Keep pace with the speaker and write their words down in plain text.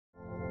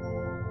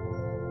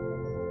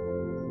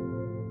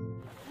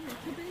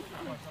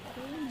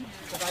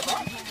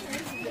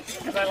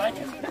Because I like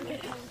it.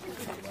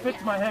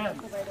 Fits my hand.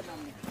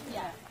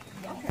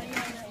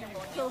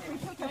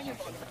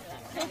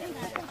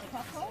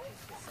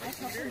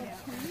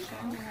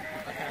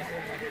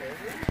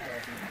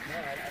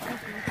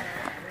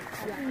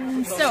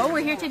 So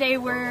we're here today.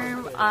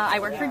 I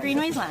work for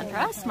Greenways Land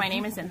Trust. My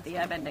name is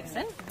Cynthia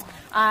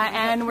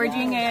and we're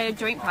doing a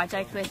joint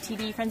project with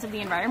TD Friends of the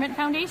Environment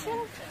Foundation,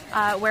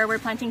 where we're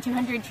planting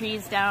 200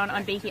 trees down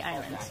on Baikie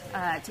Island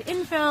to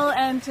infill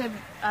and to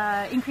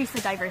increase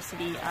the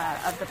diversity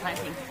of the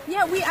planting.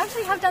 Yeah, we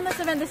actually have done this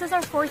event. This is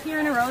our 4th year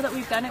in a row that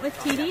we've done it with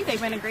TD. They've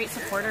been a great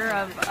supporter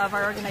of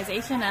our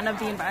organization and of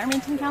the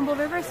environment in Campbell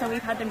River, so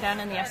we've had them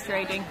down in the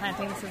estuary doing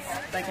planting. This is,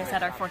 like I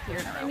said, our 4th year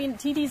in a row. I mean,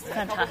 TD's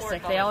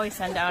fantastic. They always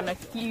send down a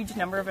huge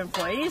number of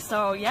employees,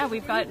 so yeah,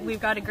 we've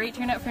got a great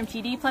turnout from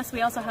TD, plus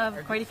we also have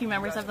quite a few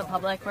members of the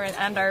public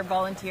and our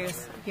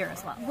volunteers here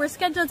as well. We're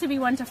scheduled to be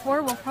 1 to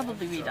 4. We'll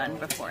probably be done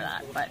before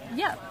that, but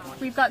yeah,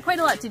 we've got quite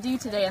a lot to do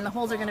today, and the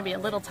holes are going to be a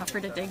little tougher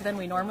to dig than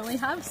we normally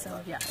have, so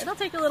yeah, it'll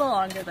take a little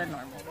longer than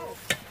normal.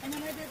 And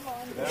then I did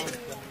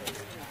laundry.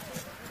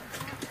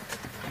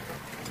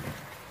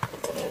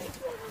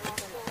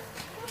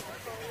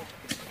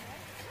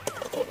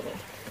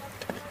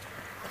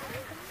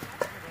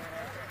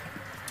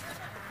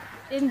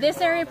 In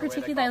this area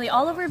particularly,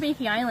 all over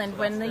Baikie Island,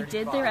 when they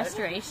did their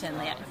restoration,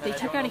 they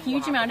took out a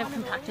huge amount of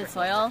compacted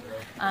soil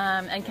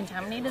and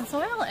contaminated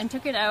soil and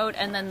took it out,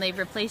 and then they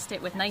replaced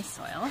it with nice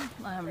soil,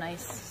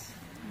 nice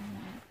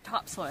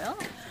topsoil.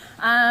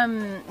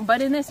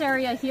 But in this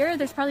area here,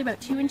 there's probably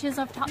about 2 inches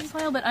of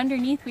topsoil, but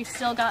underneath we've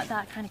still got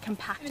that kind of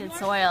compacted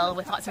soil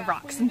with lots of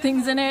rocks and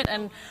things in it.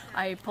 And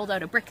I pulled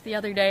out a brick the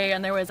other day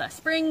and there was a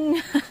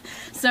spring.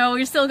 So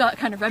we've still got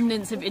kind of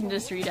remnants of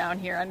industry down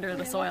here under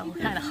the soil,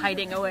 kind of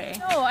hiding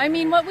away. Oh, I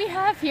mean, what we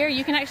have here,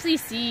 you can actually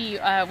see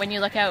when you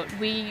look out,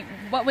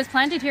 what was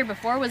planted here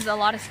before was a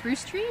lot of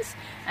spruce trees,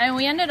 and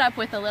we ended up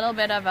with a little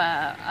bit of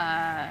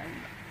a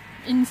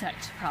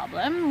insect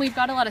problem. We've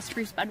got a lot of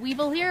spruce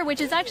budweevil here, which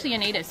is actually a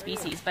native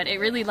species, but it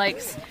really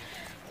likes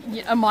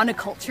a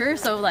monoculture,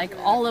 so like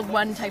all of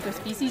one type of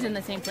species in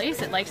the same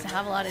place. It likes to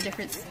have a lot of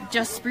different,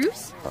 just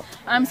spruce.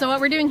 So what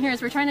we're doing here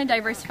is we're trying to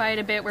diversify it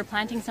a bit. We're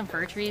planting some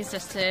fir trees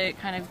just to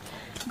kind of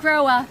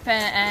grow up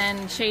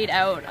and shade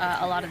out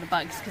a lot of the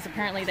bugs, because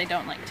apparently they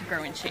don't like to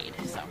grow in shade.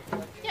 So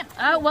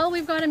yeah, well,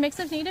 we've got a mix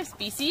of native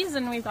species,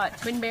 and we've got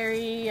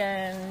twinberry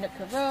and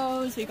Nootka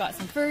rose, we've got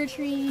some fir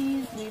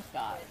trees, we've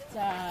got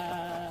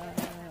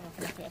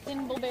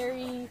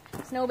thimbleberry,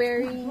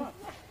 snowberry,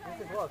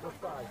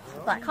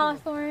 black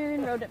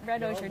hawthorn,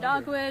 red osier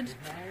dogwood,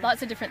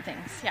 lots of different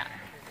things, yeah.